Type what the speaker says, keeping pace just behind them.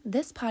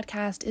This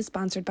podcast is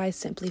sponsored by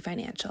Simply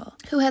Financial,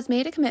 who has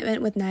made a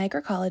commitment with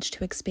Niagara College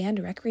to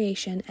expand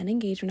recreation and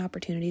engagement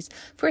opportunities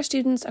for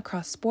students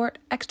across sport,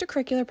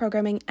 extracurricular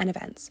programming, and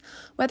events.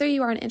 Whether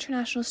you are an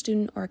international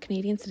student or a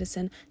Canadian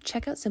citizen,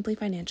 check out Simply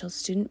Financial's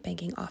student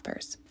banking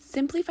offers.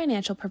 Simply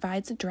Financial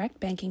provides direct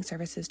banking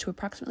services to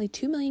approximately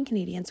 2 million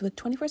Canadians with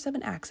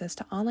 24/7 access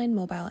to online,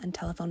 mobile, and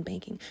telephone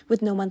banking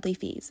with no monthly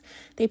fees.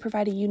 They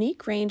provide a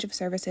unique range of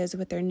services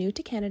with their new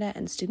to Canada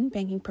and student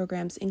banking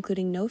programs,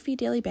 including no-fee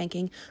daily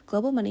banking,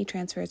 global money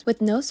transfers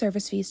with no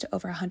service fees to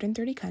over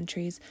 130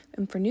 countries,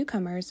 and for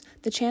newcomers,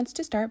 the chance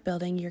to start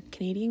building your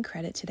Canadian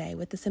credit today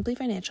with the Simply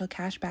Financial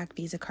Cashback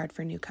Visa card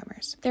for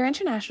newcomers. Their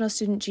International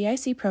Student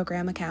GIC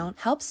program account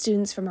helps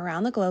students from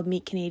around the globe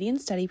meet Canadian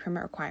study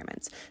permit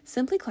requirements.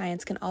 Simply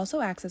clients can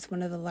also access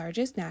one of the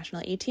largest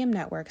national ATM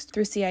networks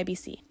through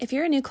CIBC. If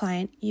you're a new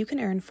client, you can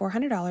earn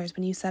 $400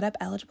 when you set up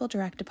eligible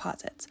direct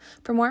deposits.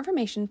 For more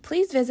information,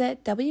 please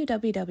visit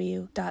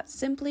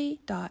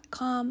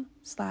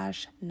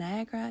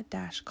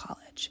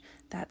www.simply.com/Niagara-College.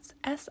 That's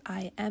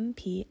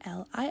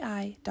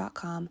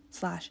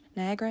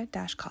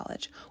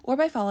simplii.com/Niagara-College, or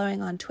by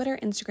following on Twitter,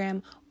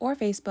 Instagram, or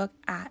Facebook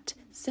at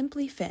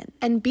SimplyFin.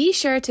 And be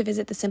sure to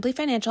visit the Simply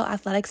Financial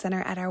Athletic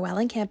Center at our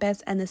Welland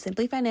campus and the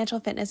Simply Financial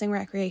Fitness and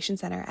Recreation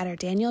Center at our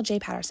Daniel J.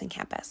 Patterson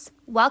campus.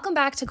 Welcome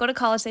back to Go to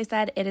College, They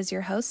Said. It is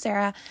your host,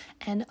 Sarah,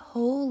 and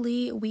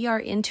holy, we are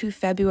into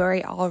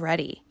February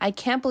already. I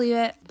can't believe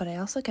it, but I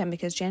also can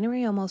because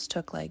January almost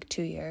took like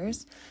 2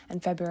 years,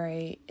 and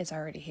February is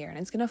already here, and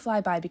it's going to fly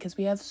by because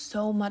we have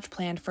so much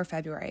planned for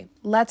February.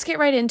 Let's get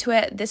right into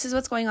it. This is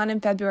what's going on in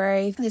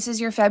February. This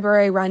is your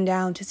February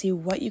rundown to see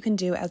what you can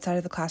do outside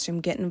of the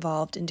classroom, get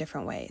involved in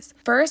different ways.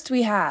 First,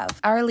 we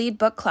have our Lead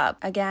Book Club.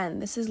 Again,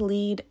 this is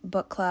Lead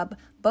Book Club.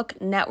 Book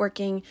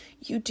networking.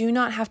 You do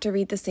not have to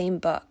read the same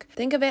book.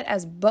 Think of it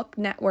as book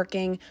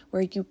networking,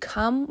 where you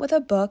come with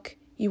a book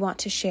you want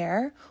to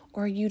share,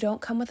 or you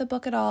don't come with a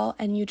book at all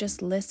and you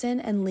just listen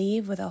and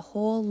leave with a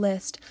whole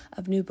list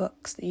of new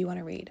books that you want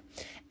to read.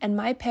 And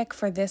my pick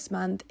for this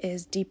month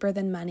is Deeper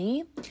Than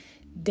Money: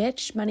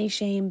 Ditch Money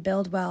Shame,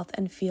 Build Wealth,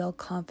 and Feel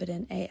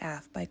Confident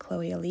AF by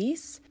Chloe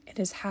Elise. It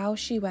is how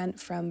she went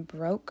from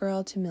broke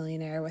girl to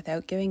millionaire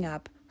without giving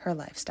up her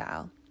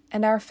lifestyle.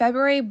 And our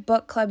February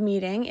book club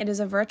meeting, it is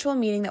a virtual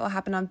meeting that will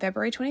happen on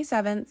February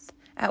 27th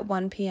at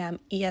 1 p.m.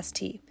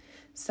 EST.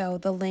 So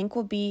the link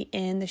will be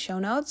in the show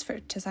notes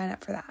to sign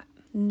up for that.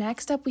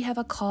 Next up, we have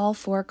a call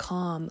for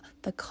Calm.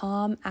 The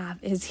Calm app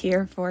is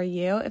here for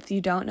you. If you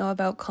don't know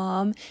about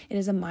Calm, it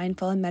is a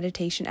mindful and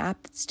meditation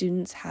app that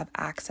students have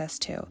access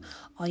to.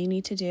 All you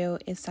need to do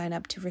is sign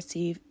up to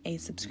receive a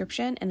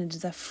subscription, and it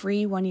is a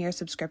free 1-year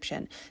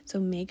subscription. So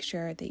make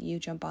sure that you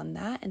jump on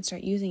that and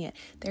start using it.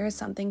 There is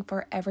something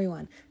for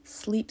everyone.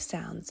 Sleep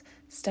sounds,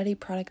 study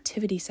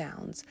productivity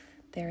sounds,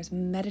 there's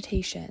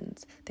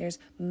meditations, there's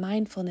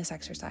mindfulness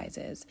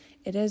exercises.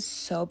 It is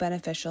so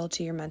beneficial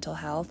to your mental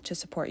health to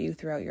support you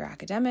throughout your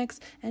academics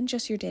and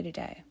just your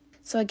day-to-day.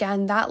 So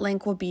again, that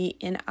link will be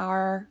in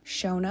our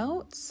show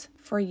notes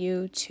for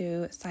you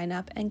to sign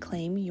up and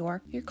claim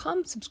your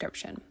Calm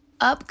subscription.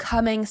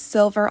 Upcoming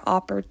Silver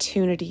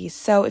opportunities.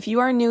 So if you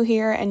are new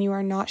here and you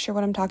are not sure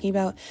what I'm talking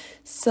about,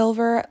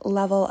 Silver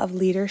level of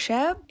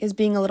leadership is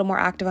being a little more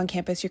active on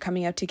campus. You're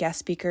coming out to guest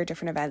speaker,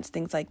 different events,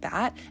 things like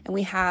that. And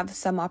we have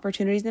some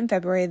opportunities in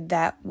February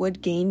that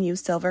would gain you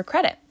Silver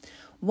credit.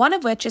 One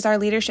of which is our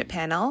leadership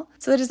panel.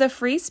 So it is a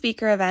free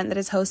speaker event that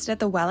is hosted at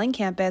the Welland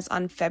campus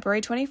on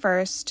February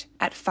 21st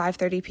at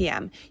 5:30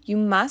 p.m. You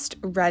must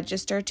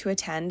register to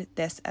attend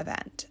this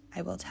event.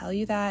 I will tell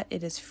you that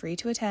it is free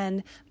to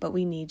attend, but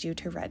we need you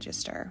to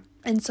register.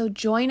 And so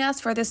join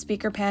us for the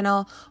speaker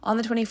panel on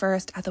the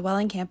 21st at the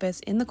Welland campus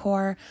in the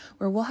core,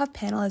 where we'll have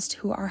panelists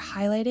who are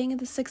highlighting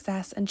the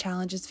success and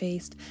challenges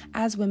faced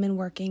as women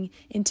working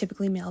in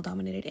typically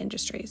male-dominated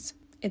industries.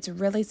 It's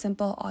really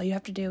simple. All you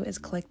have to do is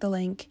click the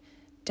link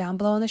down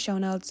below in the show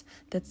notes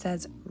that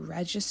says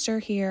register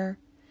here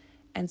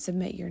and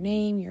submit your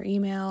name, your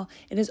email.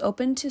 It is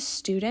open to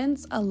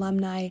students,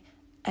 alumni,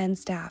 and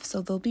staff,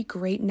 so there'll be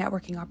great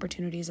networking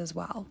opportunities as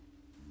well.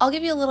 I'll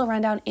give you a little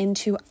rundown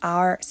into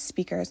our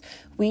speakers.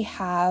 We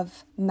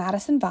have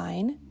Madison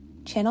Vine,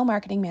 Channel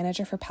Marketing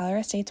Manager for Power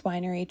Estates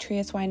Winery,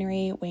 Trius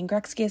Winery, Wayne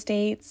Gretzky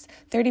Estates,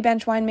 30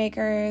 Bench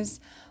Winemakers,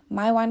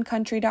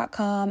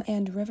 MyWineCountry.com,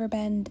 and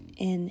Riverbend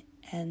Inn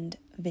and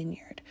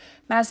Vineyard.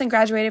 Madison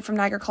graduated from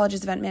Niagara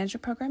College's event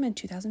management program in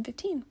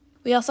 2015.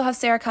 We also have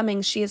Sarah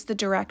Cummings. She is the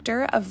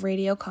Director of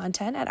Radio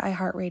Content at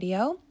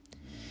iHeartRadio.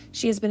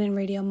 She has been in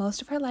radio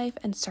most of her life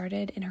and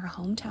started in her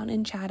hometown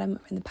in Chatham.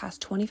 In the past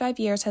 25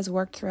 years, has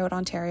worked throughout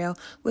Ontario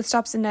with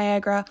stops in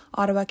Niagara,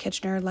 Ottawa,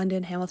 Kitchener,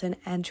 London, Hamilton,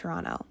 and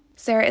Toronto.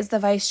 Sarah is the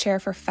Vice Chair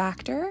for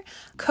Factor,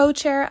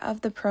 Co-Chair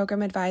of the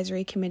Program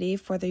Advisory Committee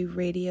for the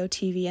Radio,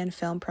 TV, and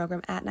Film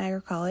program at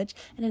Niagara College,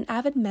 and an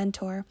avid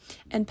mentor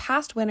and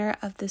past winner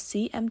of the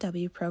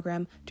CMW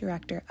Program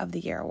Director of the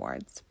Year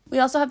Awards. We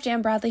also have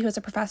Jan Bradley, who is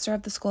a professor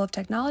of the School of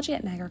Technology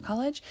at Niagara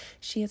College.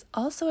 She is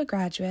also a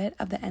graduate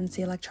of the NC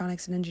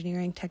Electronics and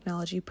Engineering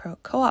Technology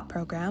Co-op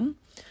program.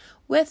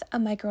 with a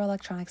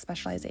microelectronics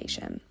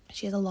specialization.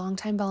 She is a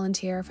longtime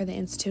volunteer for the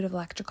Institute of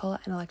Electrical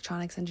and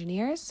Electronics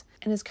Engineers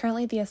and is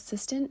currently the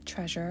Assistant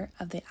Treasurer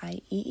of the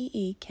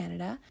IEEE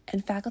Canada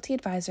and Faculty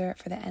Advisor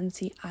for the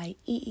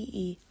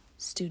NCIEEE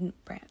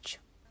Student Branch.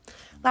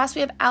 Last,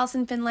 we have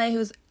Alison Finlay,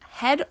 who's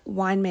head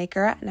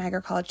winemaker at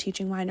Niagara College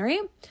Teaching Winery.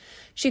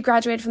 She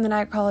graduated from the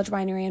Niagara College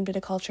Winery and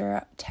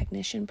Viticulture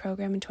Technician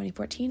program in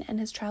 2014 and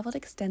has traveled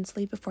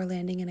extensively before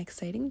landing an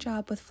exciting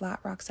job with Flat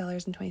Rock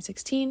Cellars in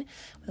 2016.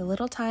 With a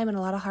little time and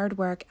a lot of hard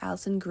work,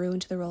 Alison grew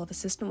into the role of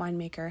assistant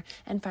winemaker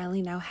and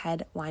finally now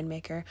head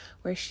winemaker,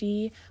 where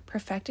she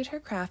perfected her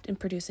craft in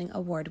producing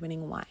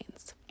award-winning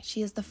wines.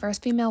 She is the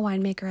first female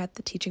winemaker at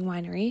the Teaching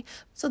Winery.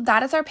 So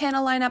that is our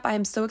panel lineup. I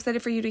am so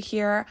excited for you to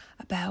hear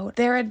about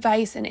their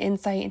advice and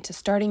insight into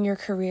starting your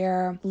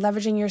career,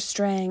 leveraging your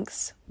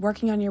strengths,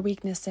 working on your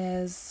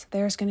weaknesses.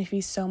 There's going to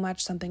be so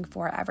much something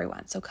for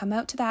everyone. So come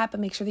out to that, but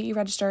make sure that you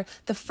register.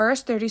 The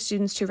first 30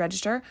 students to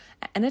register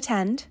and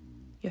attend,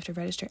 you have to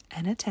register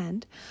and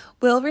attend,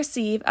 will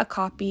receive a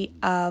copy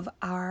of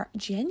our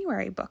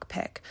January book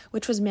pick,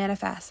 which was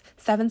Manifest,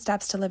 7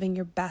 Steps to Living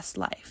Your Best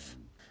Life.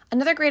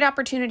 Another great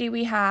opportunity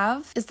we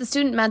have is the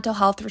Student Mental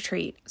Health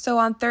Retreat. So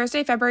on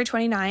Thursday, February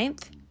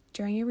 29th,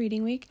 during your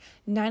reading week,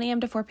 9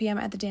 a.m. to 4 p.m.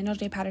 at the Daniel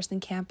J. Patterson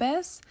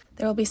campus,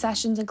 there will be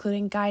sessions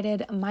including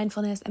guided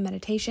mindfulness and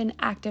meditation,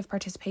 active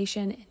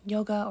participation in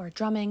yoga or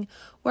drumming,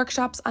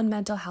 workshops on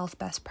mental health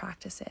best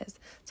practices.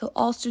 So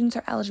all students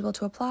are eligible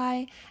to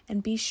apply,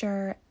 and be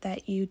sure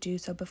that you do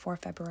so before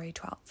February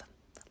 12th.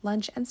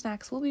 Lunch and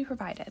snacks will be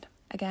provided.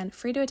 Again,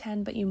 free to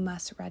attend, but you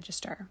must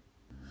register.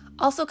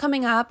 Also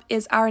coming up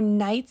is our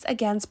Nights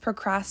Against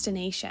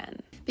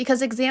Procrastination.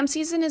 Because exam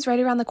season is right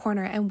around the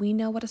corner and we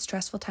know what a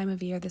stressful time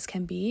of year this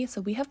can be,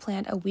 so we have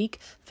planned a week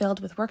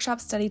filled with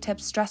workshops, study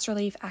tips, stress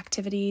relief,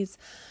 activities,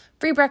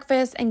 free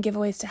breakfast, and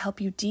giveaways to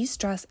help you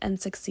de-stress and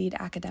succeed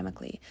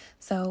academically.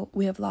 So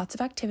we have lots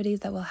of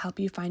activities that will help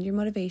you find your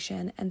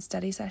motivation and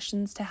study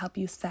sessions to help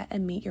you set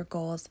and meet your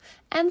goals,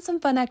 and some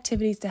fun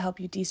activities to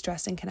help you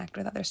de-stress and connect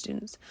with other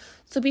students.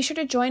 So be sure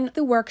to join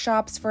the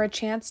workshops for a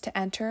chance to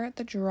enter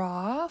the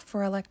draw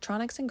for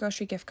electronics and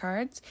grocery gift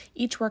cards.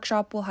 Each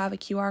workshop will have a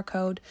QR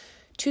code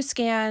to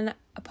scan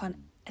upon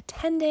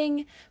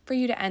attending for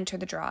you to enter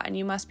the draw, and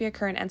you must be a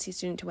current NC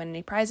student to win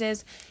any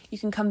prizes. You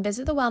can come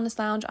visit the Wellness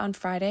Lounge on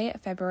Friday,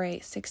 February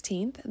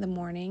 16th, in the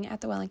morning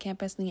at the Welland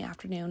campus and the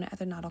afternoon at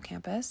the Noddle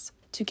campus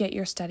to get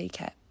your study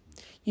kit.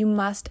 You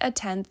must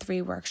attend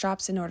 3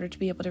 workshops in order to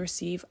be able to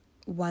receive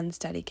 1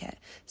 study kit.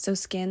 So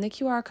scan the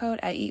QR code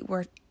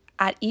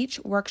at each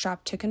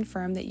workshop to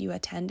confirm that you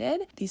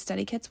attended. These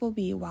study kits will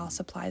be while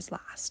supplies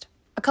last.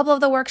 A couple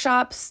of the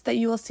workshops that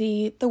you will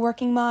see: the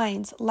Working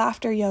Minds,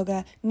 Laughter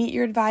Yoga, Meet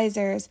Your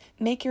Advisors,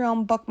 Make Your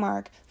Own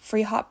Bookmark,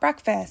 Free Hot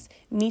Breakfast,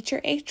 Meet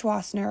Your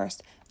HWAS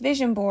Nurse,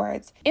 Vision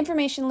Boards,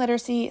 Information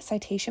Literacy,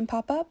 Citation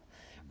Pop-Up,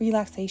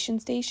 Relaxation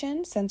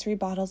Station, Sensory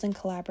Bottles and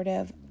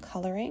Collaborative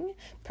Coloring,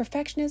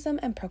 Perfectionism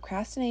and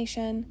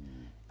Procrastination,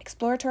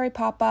 Exploratory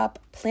Pop-Up,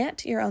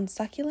 Plant Your Own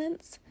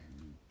Succulents,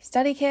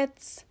 Study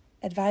Kits,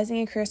 Advising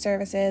and Career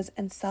Services,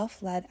 and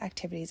self-led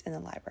activities in the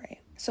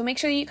library. So make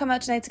sure you come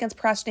out to Nights Against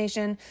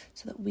Procrastination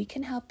so that we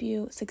can help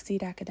you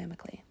succeed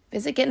academically.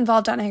 Visit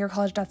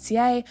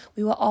getinvolved.niagaracollege.ca.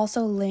 We will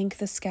also link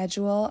the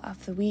schedule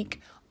of the week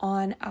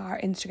on our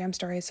Instagram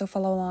stories, so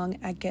follow along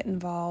at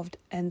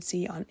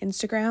getinvolvednc on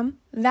Instagram.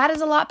 That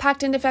is a lot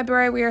packed into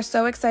February. We are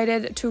so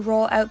excited to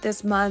roll out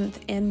this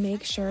month, and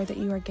make sure that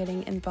you are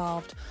getting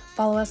involved.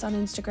 Follow us on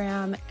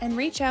Instagram and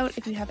reach out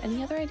if you have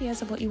any other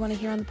ideas of what you want to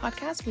hear on the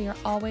podcast. We are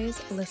always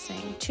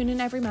listening. Tune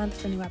in every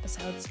month for new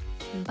episodes.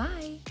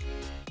 Bye.